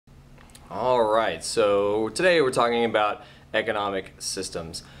Alright, so today we're talking about economic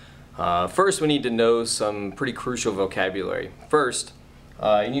systems. First we need to know some pretty crucial vocabulary. First,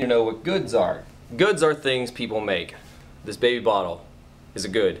 you need to know what goods are. Goods are things people make. This baby bottle is a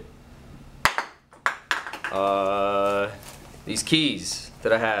good. These keys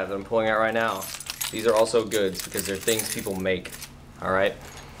that I have that I'm pulling out right now, these are also goods because they're things people make. Alright.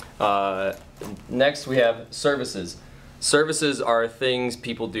 Next we have services. Services are things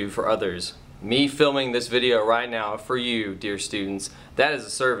people do for others. Me filming this video right now for you, dear students, that is a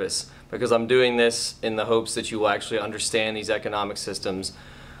service because I'm doing this in the hopes that you will actually understand these economic systems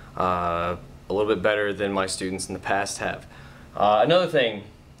a little bit better than my students in the past have. Another thing,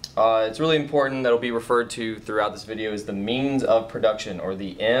 it's really important that will be referred to throughout this video is the means of production, or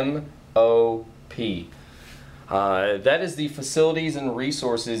the MOP. That is the facilities and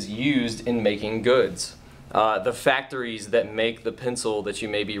resources used in making goods. The factories that make the pencil that you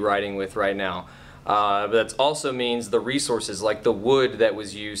may be writing with right now. But that also means the resources like the wood that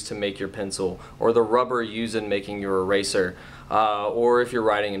was used to make your pencil, or the rubber used in making your eraser, or if you're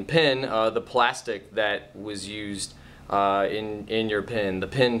writing in pen, the plastic that was used in your pen, the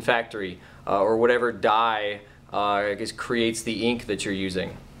pen factory, or whatever dye I guess creates the ink that you're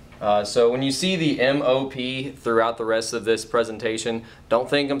using. So when you see the MOP throughout the rest of this presentation, don't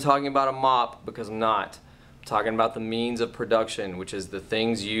think I'm talking about a mop, because I'm not. I'm talking about the means of production, which is the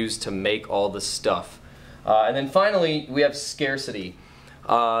things used to make all the stuff. And then finally, we have scarcity.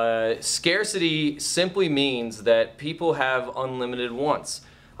 Scarcity simply means that people have unlimited wants.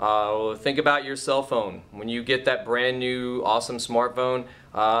 Think about your cell phone. When you get that brand new awesome smartphone,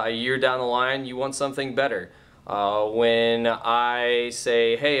 a year down the line, you want something better. When I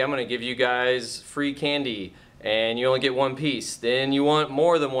say, hey, I'm going to give you guys free candy, and you only get one piece, then you want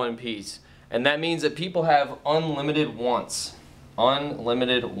more than one piece. And that means that people have unlimited wants.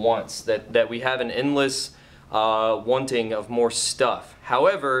 Unlimited wants. That we have an endless wanting of more stuff.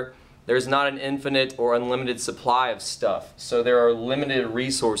 However, there's not an infinite or unlimited supply of stuff. So there are limited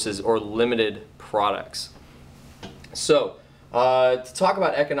resources or limited products. So, to talk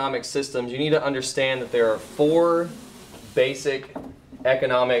about economic systems, you need to understand that there are 4 basic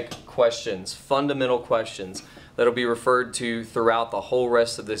economic questions, fundamental questions, that will be referred to throughout the whole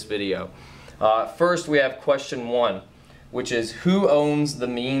rest of this video. First, we have question 1, which is who owns the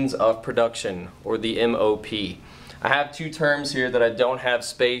means of production, or the MOP. I have 2 terms here that I don't have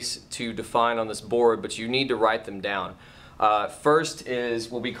space to define on this board, but you need to write them down. First is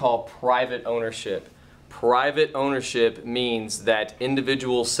what we call private ownership. Private ownership means that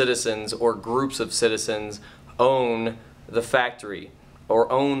individual citizens or groups of citizens own the factory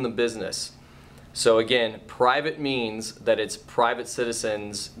or own the business. So again, private means that it's private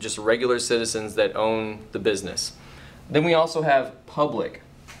citizens, just regular citizens that own the business. Then we also have public.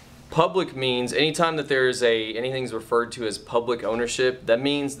 Public means anytime that there's anything's referred to as public ownership, that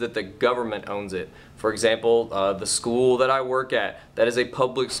means that the government owns it. For example, the school that I work at, that is a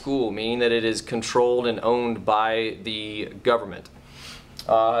public school, meaning that it is controlled and owned by the government.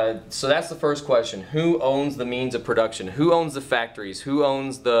 So that's the first question. Who owns the means of production? Who owns the factories? Who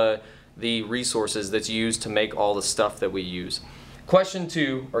owns the resources that's used to make all the stuff that we use? Question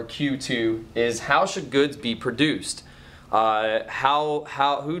 2, or Q2, is how should goods be produced?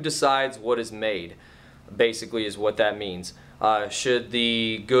 Who decides what is made, basically, is what that means. Should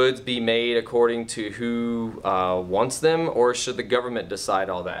the goods be made according to who wants them, or should the government decide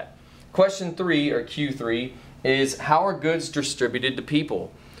all that? Question 3, or Q3, is how are goods distributed to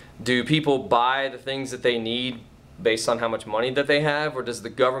people? Do people buy the things that they need based on how much money that they have, or does the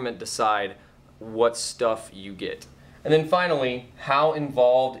government decide what stuff you get? And then finally, how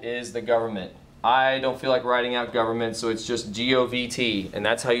involved is the government? I don't feel like writing out government, so it's just GOVT, and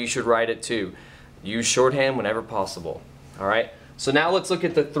that's how you should write it too. Use shorthand whenever possible. Alright, so now let's look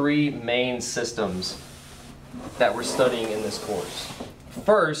at the 3 main systems that we're studying in this course.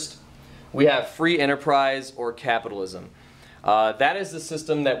 First, we have free enterprise, or capitalism. That is the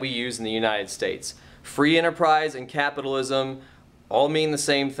system that we use in the United States. Free enterprise and capitalism all mean the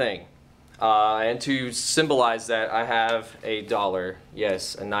same thing. And to symbolize that, I have a dollar.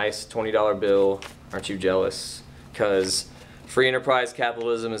 Yes, a nice $20 bill. Aren't you jealous? Because free enterprise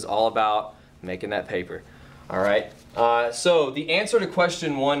capitalism is all about making that paper. Alright? So the answer to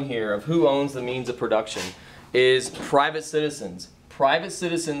question 1 here of who owns the means of production is private citizens. Private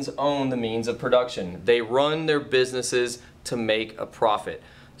citizens own the means of production. They run their businesses to make a profit.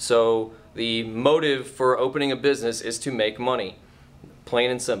 So the motive for opening a business is to make money.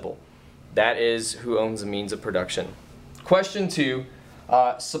 Plain and simple. That is who owns the means of production. Question 2,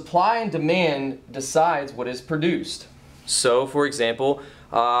 supply and demand decides what is produced. So, for example,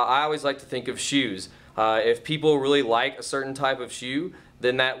 I always like to think of shoes. If people really like a certain type of shoe,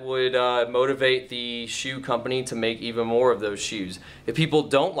 then that would motivate the shoe company to make even more of those shoes. If people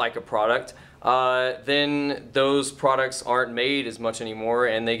don't like a product, then those products aren't made as much anymore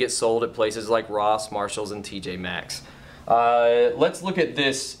and they get sold at places like Ross, Marshalls, and TJ Maxx. Let's look at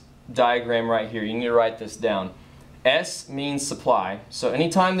this diagram right here. You need to write this down. S means supply. So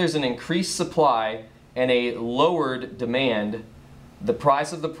anytime there's an increased supply and a lowered demand, the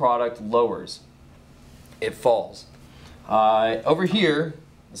price of the product lowers. It falls. Over here,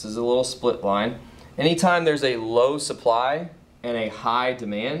 this is a little split line. Anytime there's a low supply and a high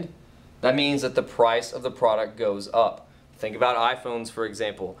demand, that means that the price of the product goes up. Think about iPhones, for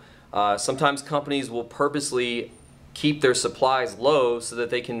example. Sometimes companies will purposely keep their supplies low so that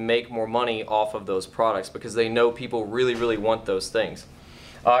they can make more money off of those products because they know people really, really want those things.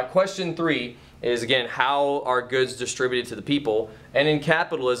 Question 3 is, again, how are goods distributed to the people? And in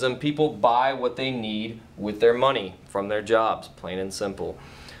capitalism, people buy what they need with their money from their jobs, plain and simple.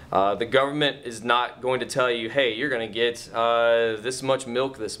 The government is not going to tell you, hey, you're going to get this much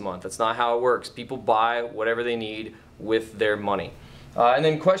milk this month. That's not how it works. People buy whatever they need with their money. And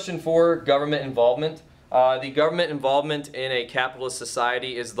then question 4, government involvement. The government involvement in a capitalist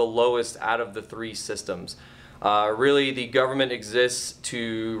society is the lowest out of the 3 systems. Really, the government exists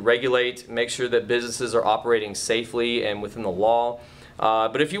to regulate, make sure that businesses are operating safely and within the law.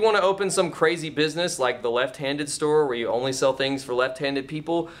 But if you want to open some crazy business like the left-handed store where you only sell things for left-handed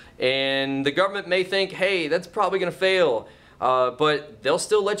people, and the government may think, hey, that's probably going to fail, but they'll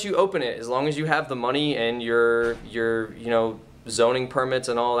still let you open it as long as you have the money and your zoning permits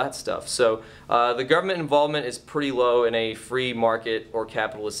and all that stuff. So the government involvement is pretty low in a free market or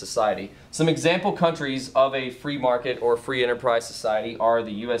capitalist society. Some example countries of a free market or free enterprise society are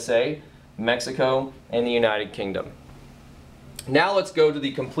the USA, Mexico, and the United Kingdom. Now let's go to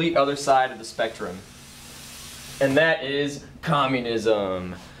the complete other side of the spectrum, and that is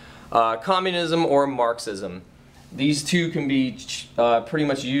communism. Communism or Marxism. These two can be pretty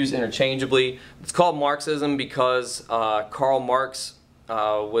much used interchangeably. It's called Marxism because Karl Marx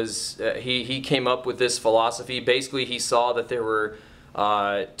he came up with this philosophy. Basically, he saw that there were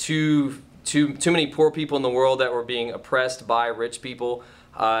too many poor people in the world that were being oppressed by rich people,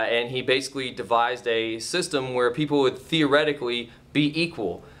 and he basically devised a system where people would theoretically be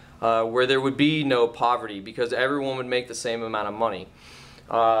equal, where there would be no poverty because everyone would make the same amount of money.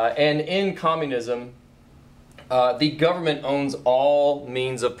 And in communism, the government owns all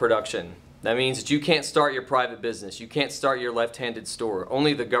means of production. That means that you can't start your private business. You can't start your left-handed store.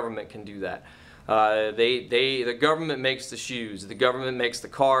 Only the government can do that. The government makes the shoes. The government makes the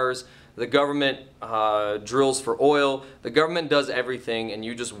cars. The government drills for oil. The government does everything, and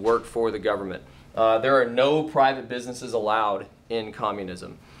you just work for the government. There are no private businesses allowed in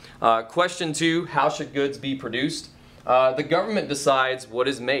communism. Question 2, how should goods be produced? The government decides what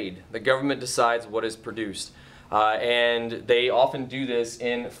is made. The government decides what is produced. And they often do this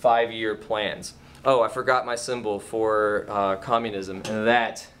in 5-year plans. Oh, I forgot my symbol for communism, and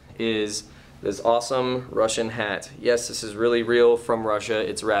that is this awesome Russian hat. Yes, this is really real from Russia.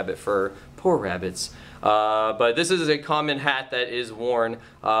 It's rabbit fur. Poor rabbits. But this is a common hat that is worn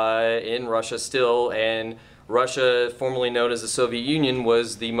in Russia still, and Russia, formerly known as the Soviet Union,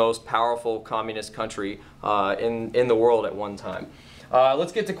 was the most powerful communist country in the world at one time.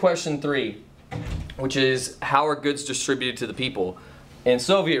 Let's get to question 3, which is, how are goods distributed to the people? In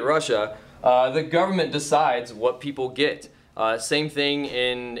Soviet Russia, the government decides what people get. Same thing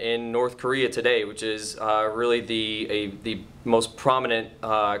in North Korea today, which is really the most prominent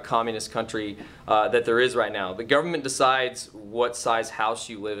communist country that there is right now. The government decides what size house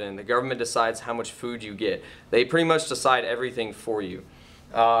you live in. The government decides how much food you get. They pretty much decide everything for you.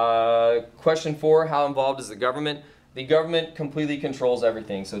 Question 4, how involved is the government? The government completely controls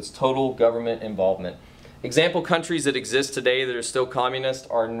everything, so it's total government involvement. Example countries that exist today that are still communist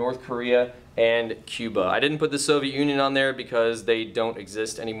are North Korea and Cuba. I didn't put the Soviet Union on there because they don't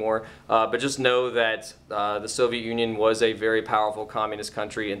exist anymore, but just know that the Soviet Union was a very powerful communist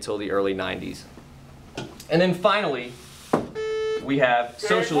country until the early 90s. And then finally, we have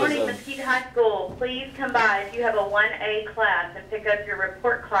socialism. Good morning, Mesquite High School. Please come by if you have a 1A class and pick up your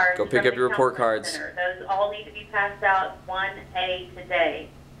report cards. Go pick up your report cards. Center. Those all need to be passed out 1A today.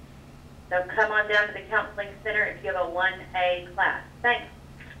 So come on down to the counseling center if you have a 1A class. Thanks.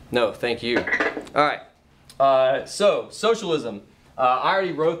 No, thank you. All right. So socialism. I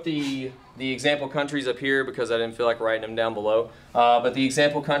already wrote the example countries up here because I didn't feel like writing them down below. But the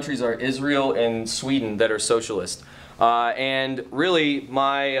example countries are Israel and Sweden that are socialist. And really,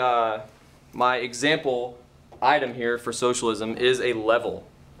 my example item here for socialism is a level.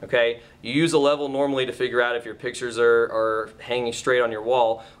 Okay, you use a level normally to figure out if your pictures are hanging straight on your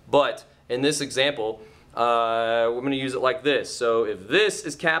wall, but in this example, we're going to use it like this. So if this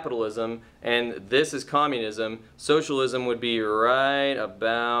is capitalism and this is communism, socialism would be right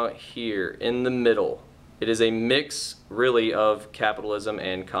about here in the middle. It is a mix, really, of capitalism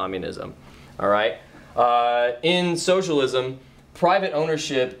and communism. All right. In socialism, private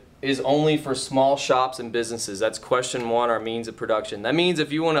ownership is only for small shops and businesses. That's question one, our means of production. That means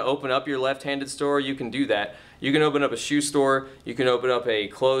if you want to open up your left-handed store, you can do that. You can open up a shoe store, you can open up a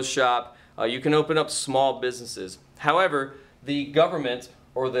clothes shop, you can open up small businesses. However, the government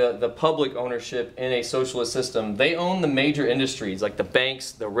or the public ownership in a socialist system, they own the major industries like the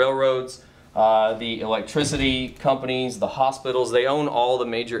banks, the railroads, the electricity companies, the hospitals. They own all the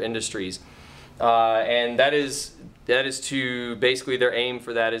major industries. And that is to, basically their aim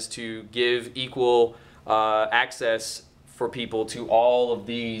for that is to give equal access for people to all of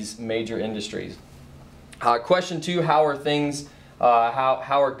these major industries. Question two, how are things,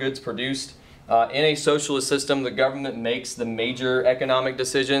 how are goods produced? In a socialist system, the government makes the major economic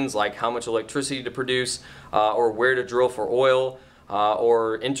decisions like how much electricity to produce, or where to drill for oil,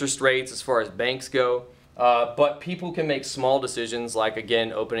 or interest rates as far as banks go. But people can make small decisions like,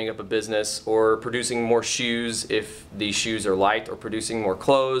 again, opening up a business or producing more shoes if these shoes are light, or producing more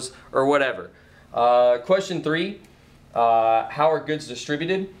clothes or whatever. Question three, how are goods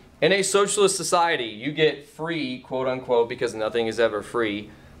distributed? In a socialist society, you get free, quote unquote, because nothing is ever free,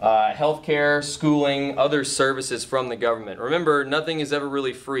 healthcare, schooling, other services from the government. Remember, nothing is ever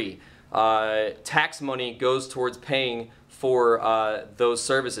really free. Tax money goes towards paying for those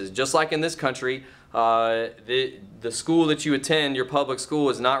services. Just like in this country, the school that you attend, your public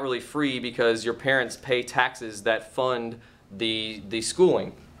school, is not really free because your parents pay taxes that fund the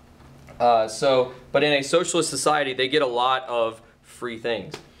schooling. But in a socialist society, they get a lot of free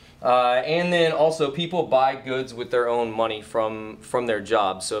things. And then also people buy goods with their own money from their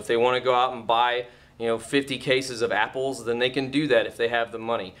jobs. So if they want to go out and buy 50 cases of apples, then they can do that if they have the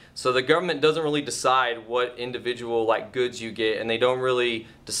money. So the government doesn't really decide what individual goods you get, and they don't really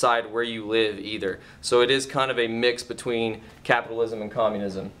decide where you live either. So it is kind of a mix between capitalism and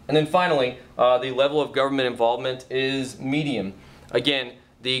communism. And then finally, the level of government involvement is medium. Again,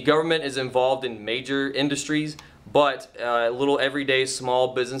 the government is involved in major industries, but little everyday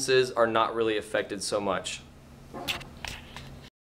small businesses are not really affected so much.